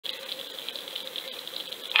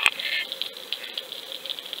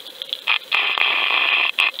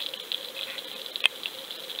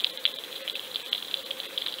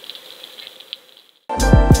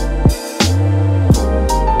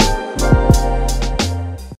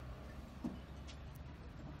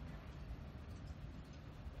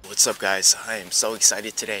What's up, guys? I am so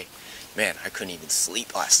excited today. Man, I couldn't even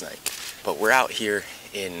sleep last night. But we're out here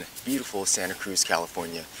in beautiful Santa Cruz,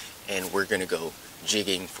 California, and we're gonna go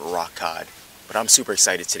jigging for rock cod. But I'm super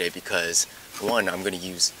excited today because, one, I'm gonna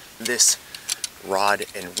use this rod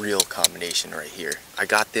and reel combination right here. I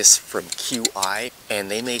got this from QI,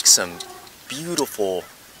 and they make some beautiful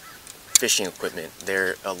fishing equipment.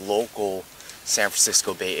 They're a local San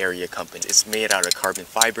Francisco Bay Area company. It's made out of carbon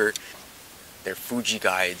fiber. They're Fuji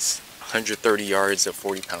guides, 130 yards of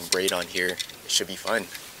 40-pound braid on here. It should be fun.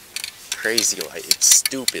 Crazy light, it's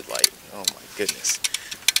stupid light. Oh my goodness.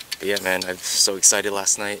 But yeah, man, I was so excited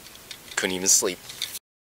last night. Couldn't even sleep.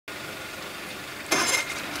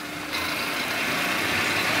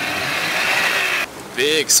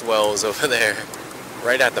 Big swells over there,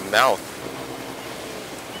 right at the mouth.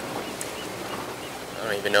 I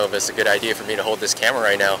don't even know if it's a good idea for me to hold this camera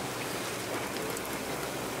right now.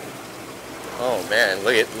 Oh man,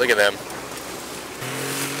 look at them.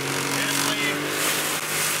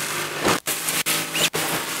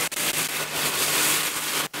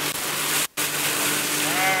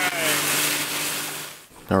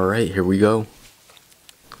 Alright, here we go.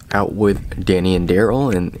 Out with Danny and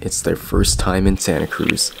Darryl, and it's their first time in Santa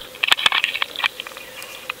Cruz.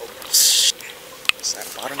 Is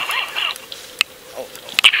that bottom? Oh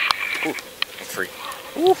no. Ooh, I'm free.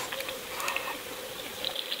 Ooh.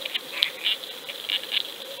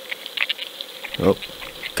 Oh,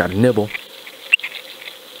 got a nibble.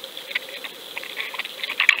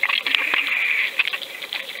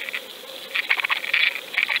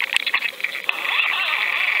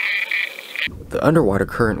 The underwater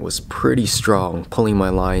current was pretty strong, pulling my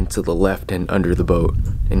line to the left and under the boat.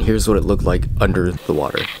 And here's what it looked like under the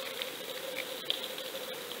water.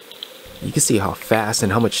 You can see how fast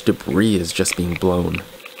and how much debris is just being blown.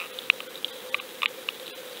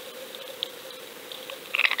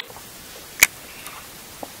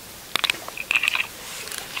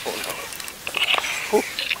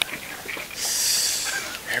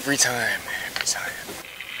 Every time.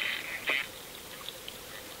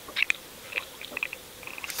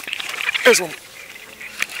 There's one.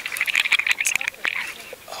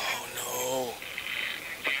 Oh no.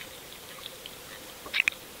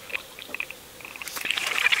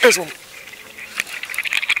 There's one.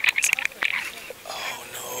 Oh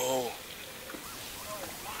no.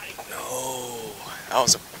 No. That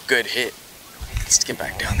was a good hit. Let's get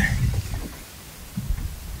back down there.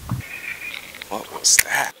 What was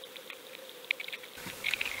that?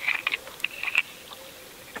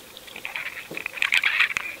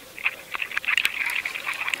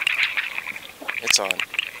 It's on.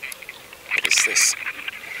 What is this?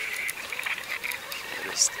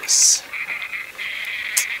 What is this?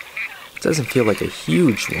 It doesn't feel like a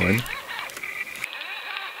huge one.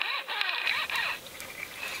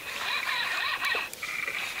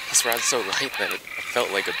 This rod's so light that it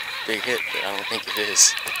felt like a big hit, but I don't think it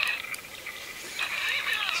is.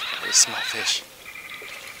 It's probably a small fish.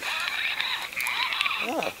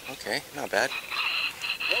 Oh, okay, not bad.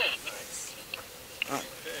 Oh,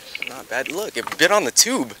 not bad. Look, it bit on the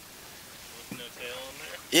tube. No tail on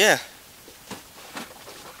there? Yeah.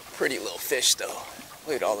 Pretty little fish though.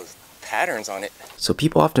 Look at all the patterns on it. So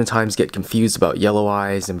people oftentimes get confused about yellow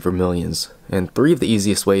eyes and vermilions. And three of the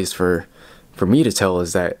easiest ways for me to tell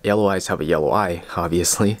is that yellow eyes have a yellow eye,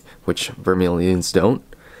 obviously, which vermilions don't.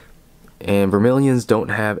 And vermilions don't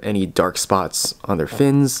have any dark spots on their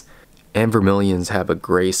fins. And vermilions have a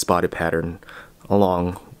gray spotted pattern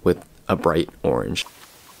along with a bright orange.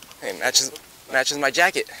 Hey, matches my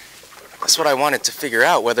jacket. That's what I wanted to figure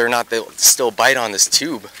out, whether or not they'll still bite on this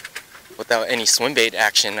tube without any swim bait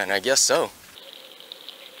action, and I guess so.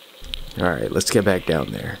 Alright, let's get back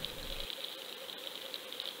down there.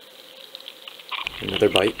 Another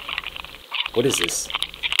bite. What is this?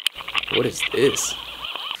 What is this?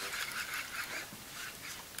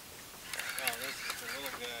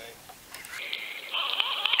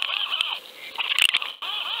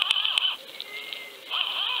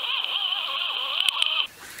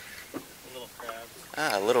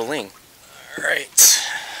 Ah, a little ling. Alright.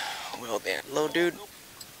 Well then, hello dude.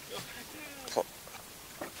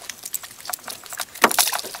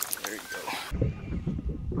 There you go.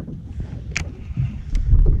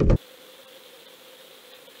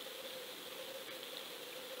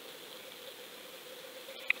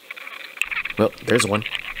 Well, there's one.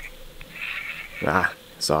 Ah,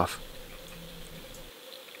 it's off.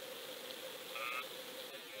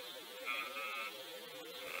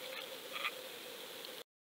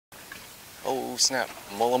 Oh snap,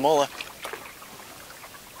 mola mola.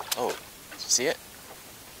 Oh, did you see it?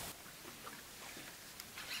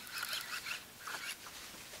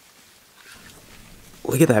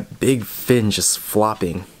 Look at that big fin just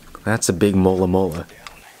flopping. That's a big mola mola.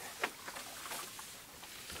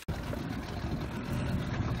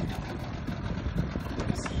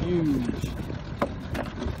 It's huge.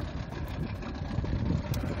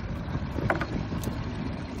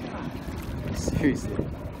 Seriously.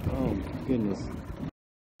 Oh my goodness.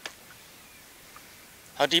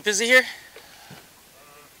 How deep is he here?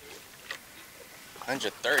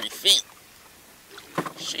 130 feet.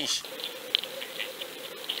 Sheesh.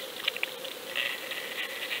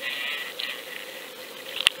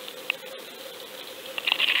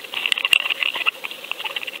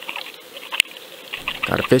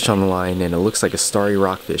 Got a fish on the line and it looks like a starry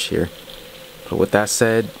rockfish here. But with that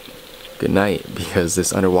said, good night, because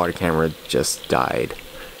this underwater camera just died.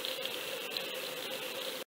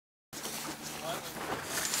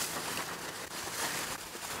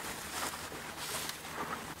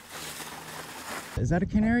 Is that a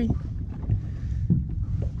canary?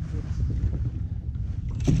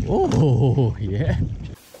 Oh, yeah.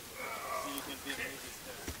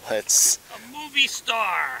 Let's... A movie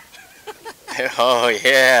star! Oh,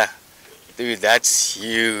 yeah. Dude, that's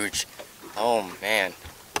huge. Oh, man.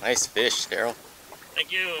 Nice fish, Darryl.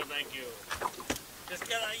 Thank you, thank you. Just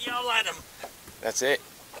gotta yell at him. That's it.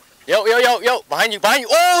 Yo, yo, yo, yo. Behind you, behind you.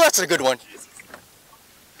 Oh, that's a good one.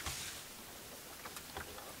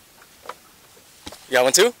 You got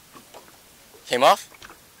one too? Came off?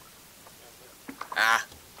 Ah.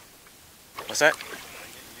 What's that?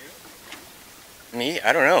 Me?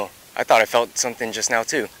 I don't know. I thought I felt something just now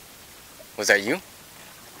too. Was that you?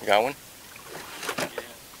 You got one? Yeah.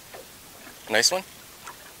 Nice one?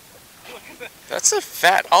 That's a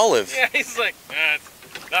fat olive. Yeah, he's like, nah,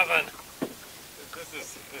 it's nothing.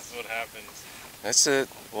 This is what happens. That's a,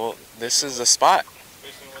 well, this is a spot.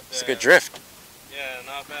 It's a good the, drift. Yeah,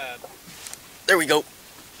 not bad. There we go.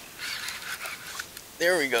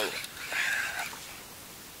 There we go.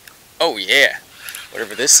 Oh yeah.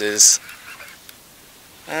 Whatever this is.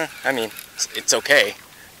 I mean, it's okay.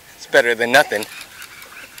 It's better than nothing.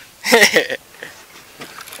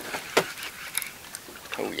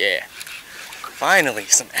 Oh yeah. Finally,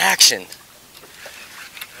 some action.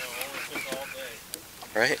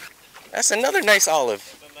 Right? That's another nice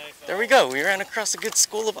olive. There we go. We ran across a good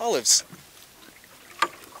school of olives.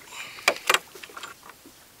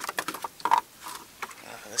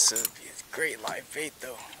 This would be a great live bait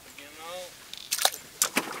though.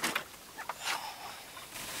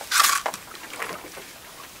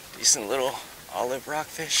 Decent little olive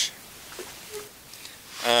rockfish.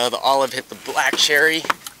 The olive hit the black cherry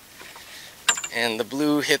and the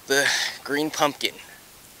blue hit the green pumpkin.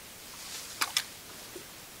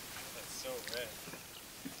 That's so red.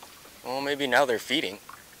 Well, maybe now they're feeding.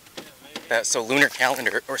 Yeah, maybe. That's so lunar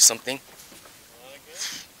calendar or something.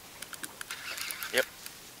 Yep.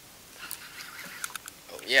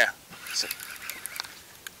 Oh yeah. So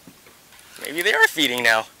maybe they are feeding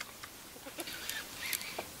now.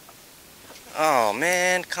 Oh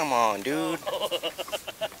man, come on, dude.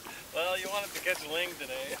 Well, you wanted to catch a ling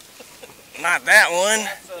today. Not that one.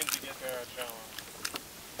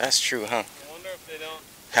 That's That's true, huh? I wonder if they don't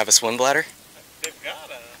Have a swim bladder? They've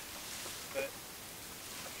gotta. But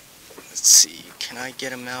Let's see, can I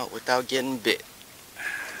get him out without getting bit?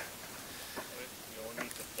 you don't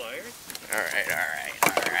need the pliers? Alright,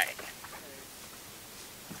 alright, alright.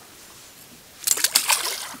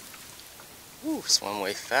 Ooh, swam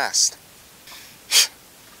way fast. It's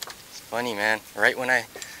funny, man. Right when I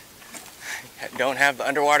don't have the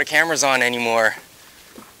underwater cameras on anymore,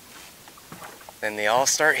 then they all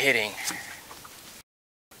start hitting.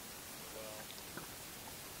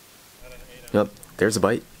 Yep, there's a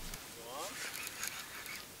bite.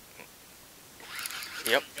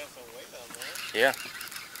 Yep. Yeah.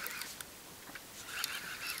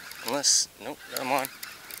 Unless, nope, I'm on.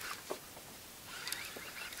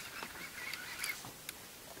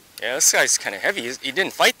 Yeah, this guy's kind of heavy. He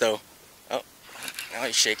didn't fight though. Oh, now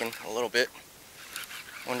he's shaking a little bit.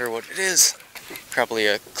 Wonder what it is. Probably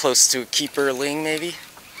a close to a keeper ling maybe.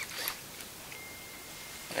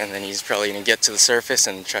 And then he's probably gonna get to the surface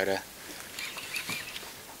and try to.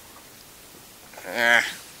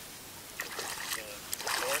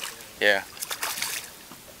 Yeah.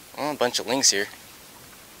 Oh, a bunch of lings here.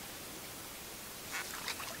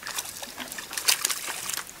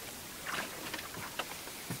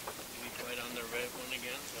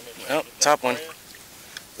 Oh, top one.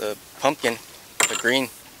 The pumpkin. The green.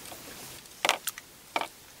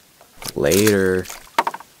 Later.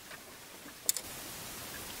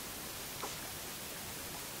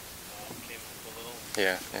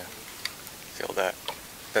 Yeah, yeah. Feel that.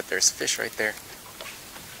 Bet there's fish right there.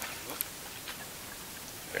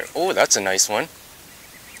 Oh, that's a nice one.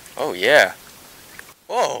 Oh, yeah.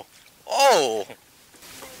 Whoa. Oh.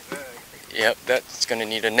 Yep, that's gonna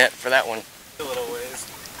need a net for that one. A little ways.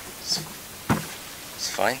 It's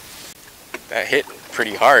fine. That hit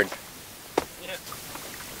pretty hard. Yeah.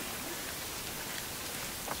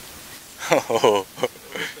 Oh,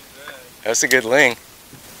 that's a good ling.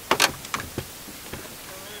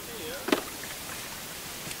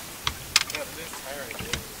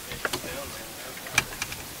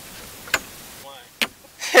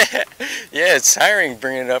 Yeah, it's tiring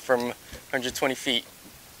bringing it up from 120 feet.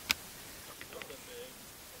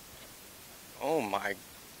 Oh my,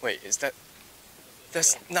 wait, is that,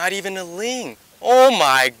 that's not even a ling. Oh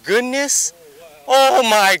my goodness. Oh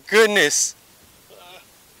my goodness.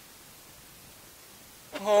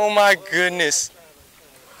 Oh my goodness.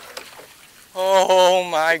 Oh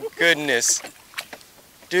my goodness.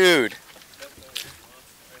 Dude.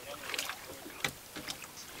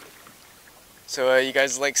 So you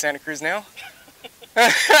guys like Santa Cruz now? The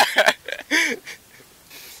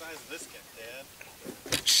size of this kid, Dad.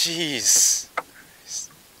 Jeez.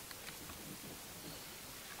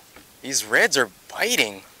 These reds are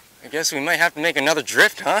biting. I guess we might have to make another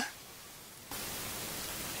drift, huh?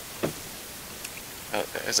 Oh,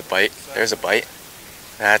 there's a bite. There's a bite.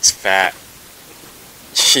 That's fat.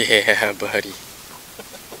 Yeah, buddy.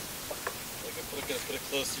 Like I'm gonna put it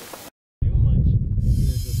closer.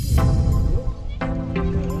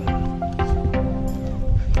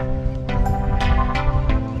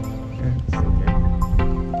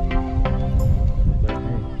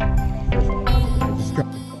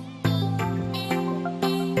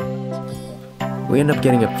 We end up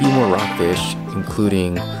getting a few more rockfish,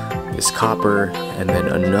 including this copper and then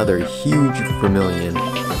another huge vermilion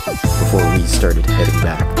before we started heading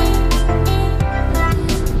back.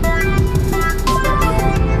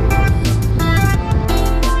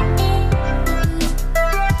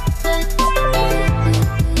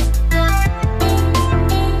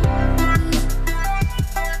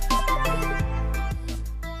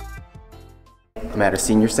 I'm at a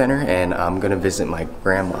senior center and I'm gonna visit my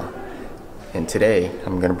grandma. And today,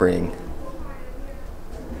 I'm gonna bring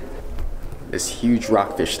this huge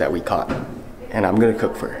rockfish that we caught, and I'm gonna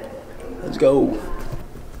cook for her. Let's go.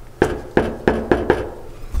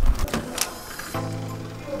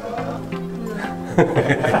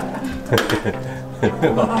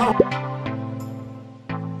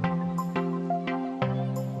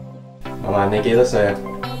 Mamma, ne kiitos.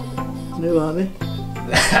 Nu var vi.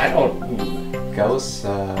 I don't... Ghost,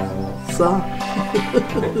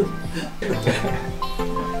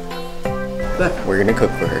 We're gonna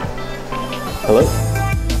cook for her. Hello?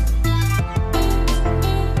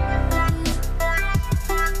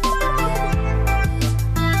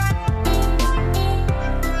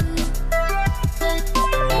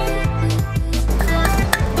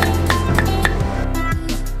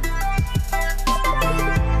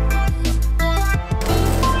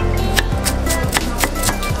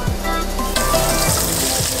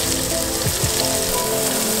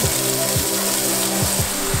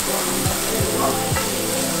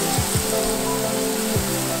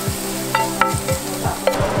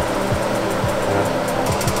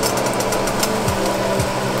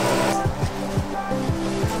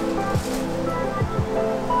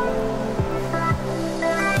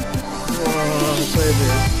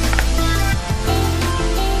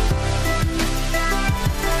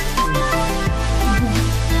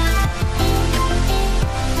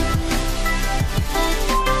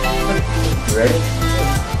 Ready?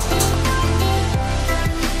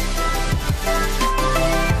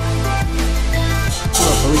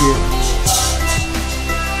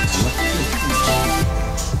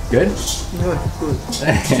 Good?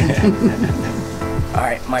 All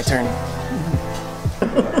right, my turn.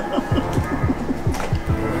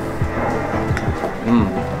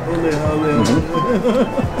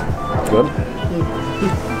 Good?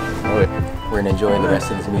 We're gonna enjoy the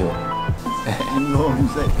rest of this meal.